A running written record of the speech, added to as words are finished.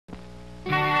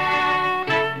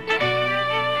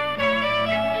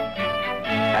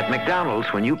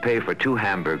McDonald's, when you pay for 2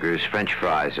 hamburgers, French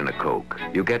fries, and a Coke,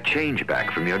 you get change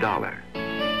back from your dollar.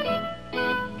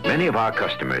 Many of our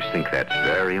customers think that's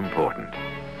very important.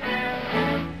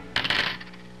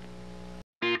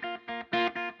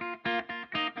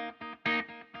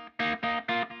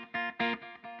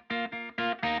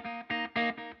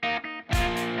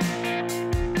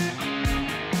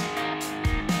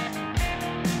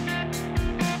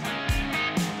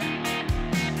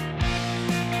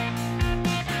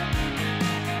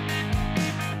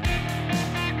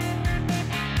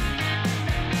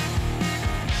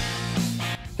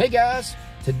 Hey guys,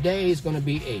 today is going to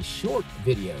be a short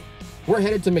video. We're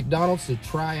headed to McDonald's to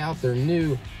try out their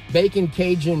new Bacon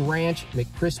Cajun Ranch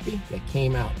McCrispy that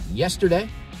came out yesterday.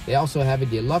 They also have a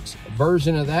deluxe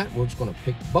version of that. We're just going to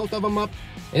pick both of them up,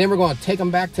 and then we're going to take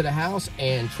them back to the house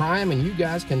and try them, and you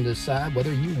guys can decide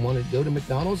whether you want to go to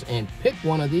McDonald's and pick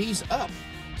one of these up.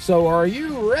 So are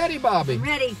you ready, Bobby? I'm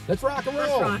ready. Let's rock and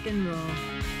roll. Let's rock and roll.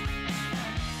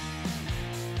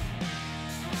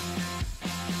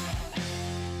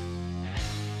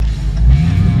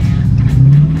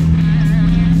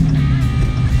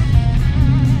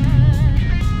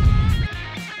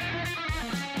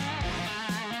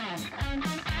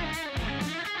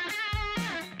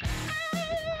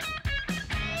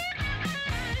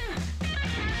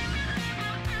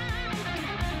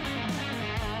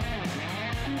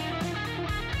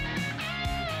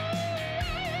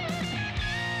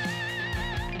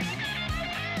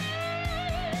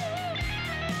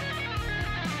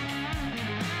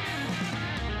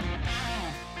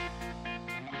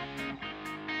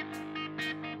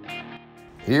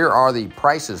 Here are the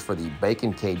prices for the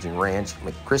Bacon Cajun Ranch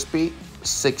McCrispy.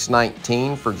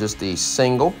 $6.19 for just the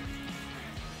single.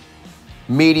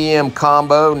 Medium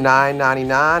combo,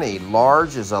 $9.99. A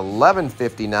large is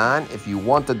 $11.59. If you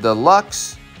want the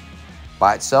deluxe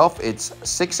by itself, it's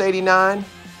 $6.89.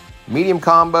 Medium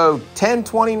combo,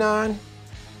 $10.29.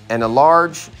 And a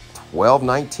large,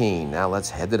 $12.19. Now let's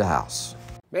head to the house.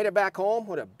 Made it back home.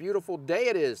 What a beautiful day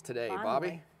it is today,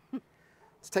 Bobby.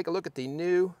 Let's take a look at the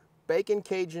new Bacon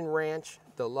Cajun Ranch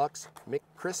Deluxe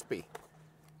McCrispy.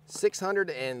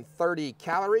 630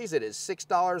 calories. It is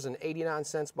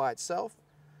 $6.89 by itself.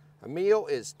 A meal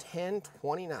is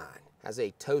 $10.29. Has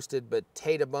a toasted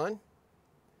potato bun.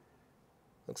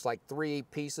 Looks like 3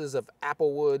 pieces of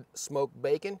applewood smoked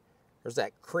bacon. There's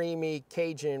that creamy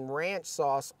Cajun ranch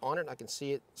sauce on it. I can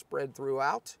see it spread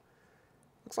throughout.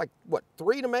 Looks like, what,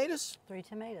 3 tomatoes? 3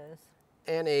 tomatoes.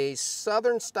 And a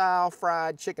southern style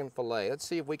fried chicken fillet. Let's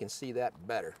see if we can see that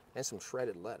better. And some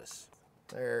shredded lettuce.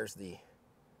 There's the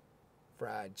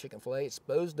fried chicken fillet. It's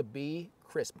supposed to be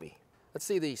crispy. Let's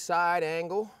see the side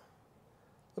angle.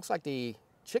 Looks like the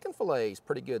chicken fillet is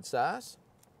pretty good size.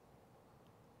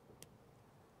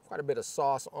 Quite a bit of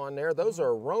sauce on there. Those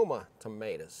are Roma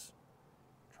tomatoes.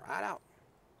 Try it out.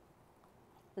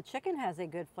 The chicken has a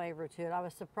good flavor to it. I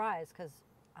was surprised because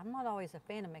I'm not always a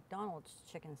fan of McDonald's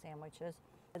chicken sandwiches.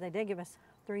 They did give us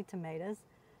 3 tomatoes.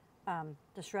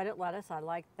 The shredded lettuce, I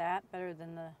like that better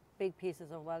than the big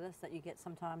pieces of lettuce that you get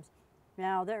sometimes.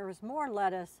 Now, there was more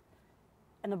lettuce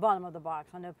in the bottom of the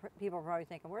box. I know people are probably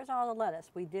thinking, where's all the lettuce?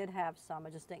 We did have some, I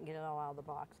just didn't get it all out of the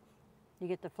box. You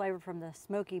get the flavor from the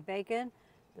smoky bacon.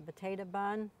 The potato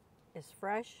bun is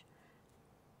fresh.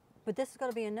 But this is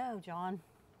going to be a no, John.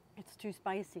 It's too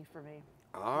spicy for me.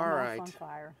 All right. On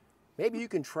fire. Maybe you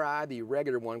can try the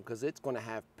regular one because it's going to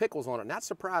have pickles on it. And that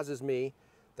surprises me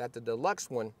that the deluxe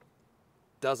one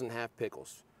doesn't have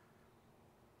pickles.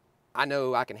 I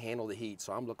know I can handle the heat,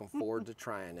 so I'm looking forward to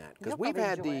trying that. Because we've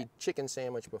had the chicken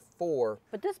sandwich before.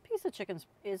 But this piece of chicken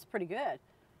is pretty good.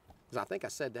 Because I think I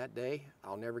said that day,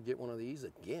 I'll never get one of these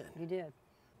again. You did.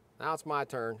 Now it's my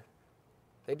turn.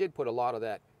 They did put a lot of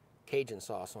that Cajun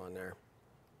sauce on there.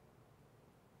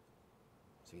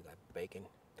 See that bacon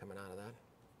coming out of that?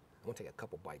 I'm gonna take a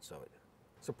couple bites of it.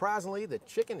 Surprisingly, the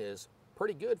chicken is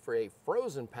pretty good for a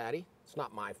frozen patty. It's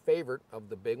not my favorite of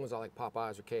the big ones. I like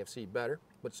Popeyes or KFC better,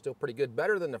 but still pretty good.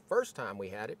 Better than the first time we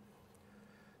had it.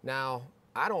 Now,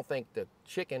 I don't think the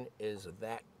chicken is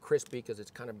that crispy because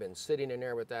it's kind of been sitting in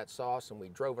there with that sauce and we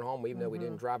drove it home, even though we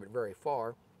didn't drive it very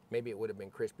far. Maybe it would have been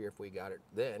crispier if we got it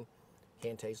then.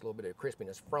 Can taste a little bit of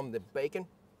crispiness from the bacon.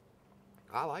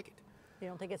 I like it. You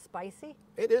don't think it's spicy?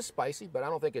 It is spicy, but I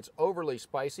don't think it's overly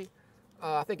spicy.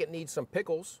 I think it needs some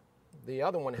pickles. The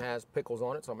other one has pickles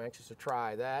on it, so I'm anxious to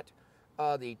try that.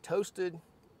 The toasted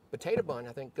potato bun,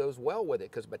 I think, goes well with it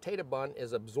because potato bun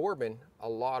is absorbing a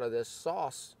lot of this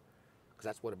sauce because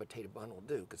that's what a potato bun will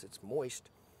do because it's moist,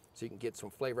 so you can get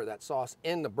some flavor of that sauce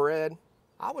in the bread.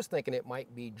 I was thinking it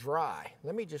might be dry.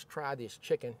 Let me just try this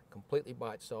chicken completely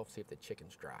by itself, see if the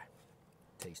chicken's dry.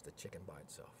 taste the chicken by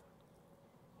itself.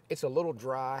 It's a little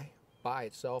dry by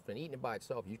itself, and eating it by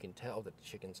itself, you can tell that the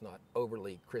chicken's not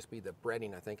overly crispy. The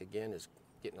breading, I think, again, is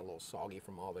getting a little soggy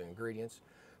from all the ingredients,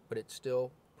 but it's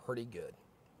still pretty good.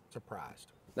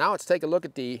 Surprised. Now let's take a look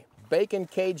at the Bacon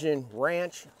Cajun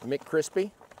Ranch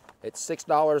McCrispy. It's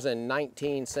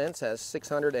 $6.19, has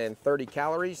 630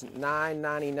 calories,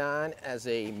 $9.99 as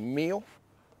a meal.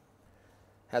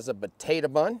 Has a potato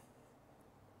bun.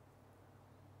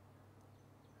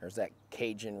 There's that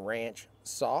Cajun Ranch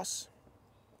sauce.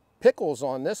 Pickles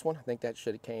on this one. I think that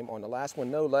should have came on the last one.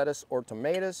 No lettuce or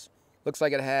tomatoes. Looks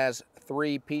like it has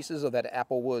 3 pieces of that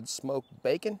Applewood smoked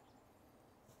bacon.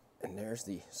 And there's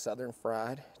the southern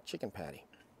fried chicken patty.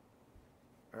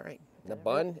 All right, the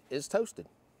bun is toasted.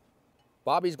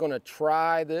 Bobby's gonna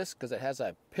try this because it has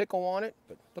a pickle on it,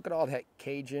 but look at all that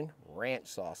Cajun Ranch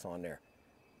sauce on there.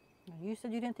 You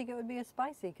said you didn't think it would be as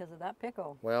spicy because of that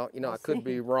pickle. Well, you know, I could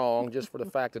be wrong just for the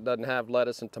fact it doesn't have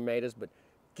lettuce and tomatoes, but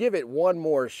give it one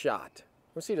more shot.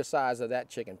 Let's see the size of that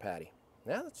chicken patty.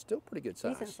 Yeah, that's still pretty good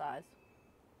size. Decent size.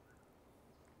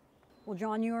 Well,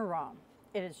 John, you were wrong.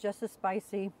 It is just as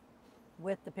spicy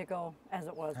with the pickle as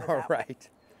it was without. All right.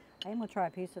 I'm gonna try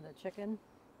a piece of the chicken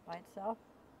by itself.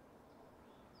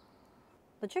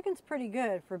 The chicken's pretty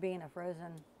good for being a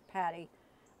frozen patty.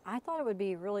 I thought it would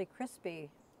be really crispy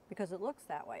because it looks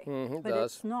that way, but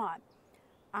it's not.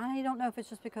 I don't know if it's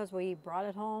just because we brought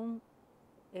it home.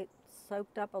 It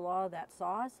soaked up a lot of that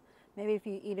sauce. Maybe if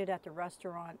you eat it at the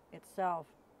restaurant itself,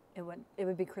 it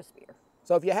would be crispier.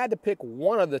 So if you had to pick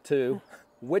one of the two,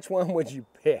 which one would you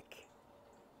pick?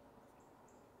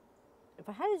 If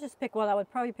I had to just pick one, I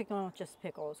would probably pick the one with just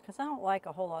pickles because I don't like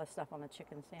a whole lot of stuff on a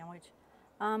chicken sandwich.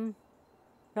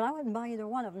 But I wouldn't buy either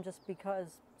one of them just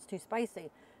because it's too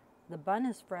spicy. The bun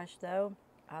is fresh though.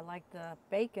 I like the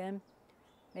bacon.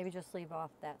 Maybe just leave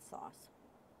off that sauce.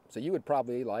 So you would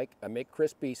probably like a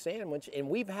McCrispy sandwich, and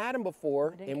we've had them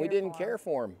before, and we didn't care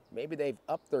for them. Maybe they've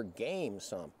upped their game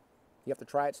some. You have to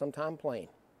try it sometime plain.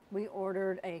 We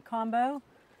ordered a combo.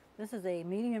 This is a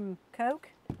medium Coke,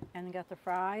 and we got the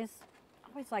fries. I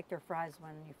always like their fries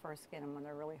when you first get them when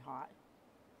they're really hot.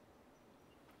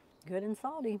 Good and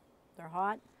salty. They're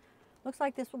hot. Looks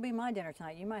like this will be my dinner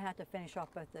tonight. You might have to finish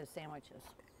off both those sandwiches.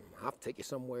 I'll have to take you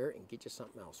somewhere and get you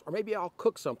something else. Or maybe I'll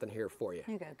cook something here for you.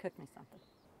 You go cook me something.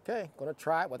 Okay, gonna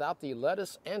try it without the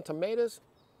lettuce and tomatoes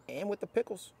and with the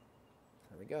pickles.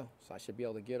 There we go. So I should be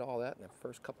able to get all that in the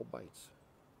first couple bites.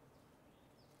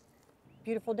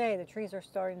 Beautiful day. The trees are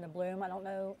starting to bloom. I don't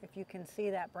know if you can see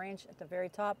that branch at the very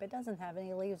top. It doesn't have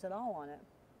any leaves at all on it.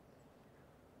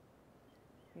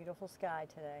 Beautiful sky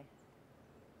today.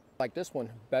 I like this one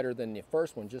better than the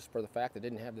first one just for the fact that it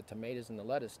didn't have the tomatoes and the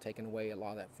lettuce taking away a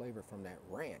lot of that flavor from that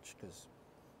ranch, because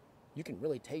you can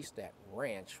really taste that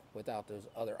ranch without those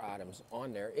other items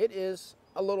on there. It is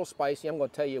a little spicy. I'm going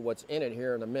to tell you what's in it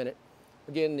here in a minute.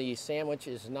 Again, the sandwich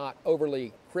is not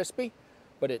overly crispy,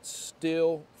 but it's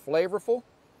still flavorful.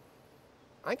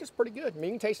 I think it's pretty good. I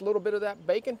mean, you can taste a little bit of that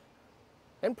bacon.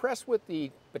 Impressed with the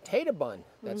potato bun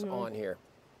that's on here.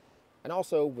 And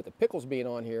also with the pickles being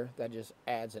on here, that just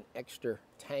adds an extra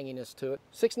tanginess to it.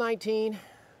 $6.19, I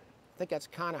think that's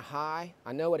kind of high.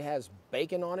 I know it has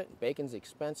bacon on it. Bacon's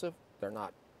expensive. They're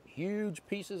not huge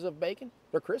pieces of bacon.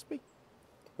 They're crispy.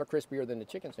 They're crispier than the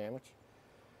chicken sandwich.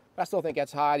 But I still think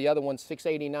that's high. The other one's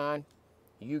 $6.89.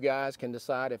 You guys can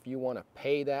decide if you want to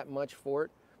pay that much for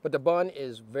it. But the bun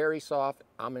is very soft.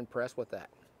 I'm impressed with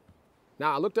that.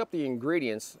 Now, I looked up the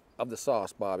ingredients of the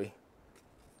sauce, Bobby.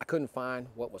 I couldn't find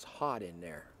what was hot in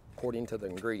there, according to the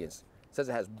ingredients. It says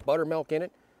it has buttermilk in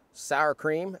it, sour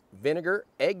cream, vinegar,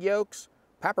 egg yolks,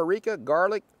 paprika,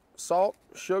 garlic, salt,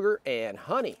 sugar, and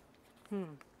honey.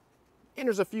 And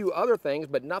there's a few other things,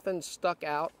 but nothing stuck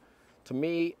out to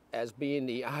me as being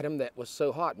the item that was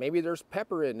so hot. Maybe there's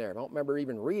pepper in there. I don't remember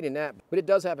even reading that, but it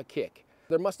does have a kick.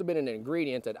 There must have been an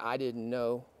ingredient that I didn't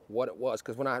know what it was,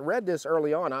 because when I read this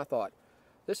early on, I thought,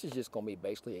 this is just going to be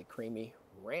basically a creamy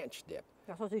ranch dip.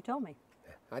 That's what you told me.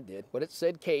 I did, but it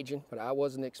said Cajun, but I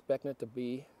wasn't expecting it to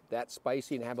be that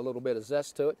spicy and have a little bit of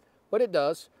zest to it, but it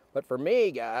does. But for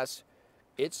me, guys,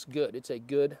 it's good. It's a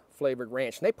good flavored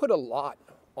ranch, and they put a lot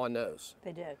on those.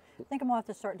 They did. I think I'm going to have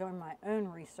to start doing my own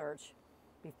research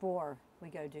before we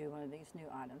go do one of these new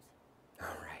items. All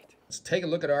right. Let's take a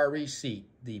look at our receipt.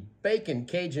 The Bacon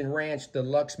Cajun Ranch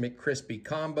Deluxe McCrispy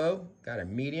Combo. Got a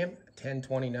medium,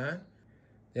 $10.29.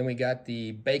 Then we got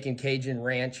the Bacon Cajun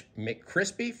Ranch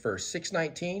McCrispy for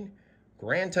 $6.19.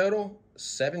 Grand total,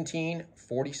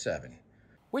 $17.47.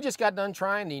 We just got done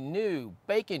trying the new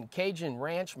Bacon Cajun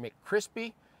Ranch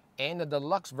McCrispy and the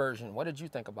deluxe version. What did you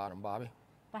think about them, Bobby?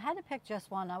 If I had to pick just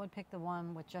one, I would pick the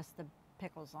one with just the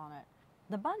pickles on it.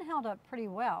 The bun held up pretty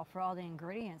well for all the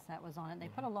ingredients that was on it. They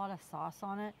put a lot of sauce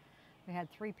on it. We had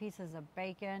 3 pieces of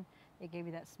bacon. It gave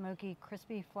you that smoky,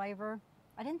 crispy flavor.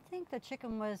 I didn't think the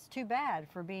chicken was too bad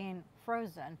for being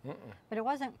frozen, but it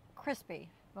wasn't crispy.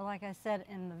 But like I said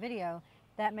in the video,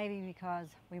 that may be because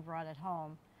we brought it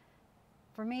home.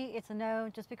 For me, it's a no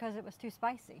just because it was too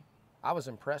spicy. I was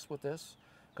impressed with this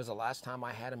because the last time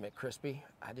I had a McCrispy,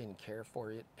 I didn't care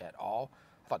for it at all.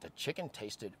 I thought the chicken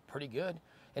tasted pretty good,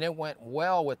 and it went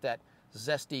well with that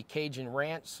zesty Cajun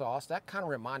ranch sauce. That kind of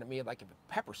reminded me of like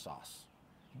a pepper sauce.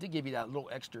 It did give you that little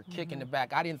extra kick in the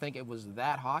back. I didn't think it was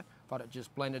that hot. Thought it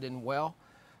just blended in well.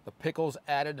 The pickles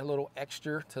added a little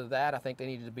extra to that. I think they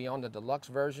needed to be on the deluxe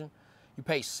version. You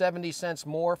pay 70 cents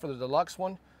more for the deluxe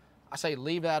one. I say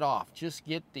leave that off. Just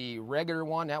get the regular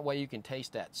one. That way you can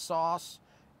taste that sauce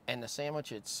and the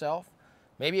sandwich itself.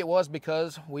 Maybe it was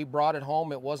because we brought it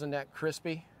home, it wasn't that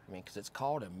crispy. I mean, because it's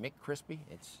called a McCrispy.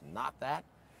 It's not that.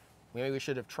 Maybe we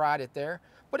should have tried it there,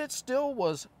 but it still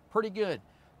was pretty good.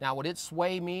 Now, would it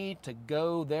sway me to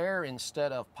go there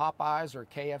instead of Popeyes or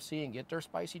KFC and get their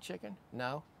spicy chicken?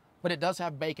 No, but it does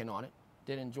have bacon on it.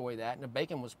 Did enjoy that, and the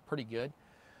bacon was pretty good.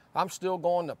 I'm still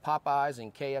going to Popeyes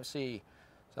and KFC.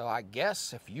 So I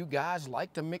guess if you guys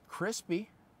like the McCrispy,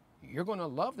 you're gonna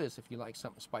love this if you like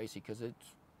something spicy because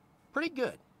it's pretty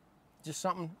good. Just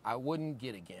something I wouldn't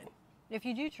get again. If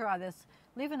you do try this,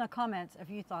 leave in the comments if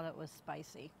you thought it was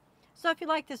spicy. So if you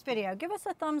like this video, give us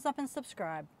a thumbs up and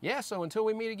subscribe. Yeah, so until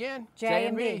we meet again,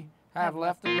 J&B have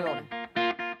left the building.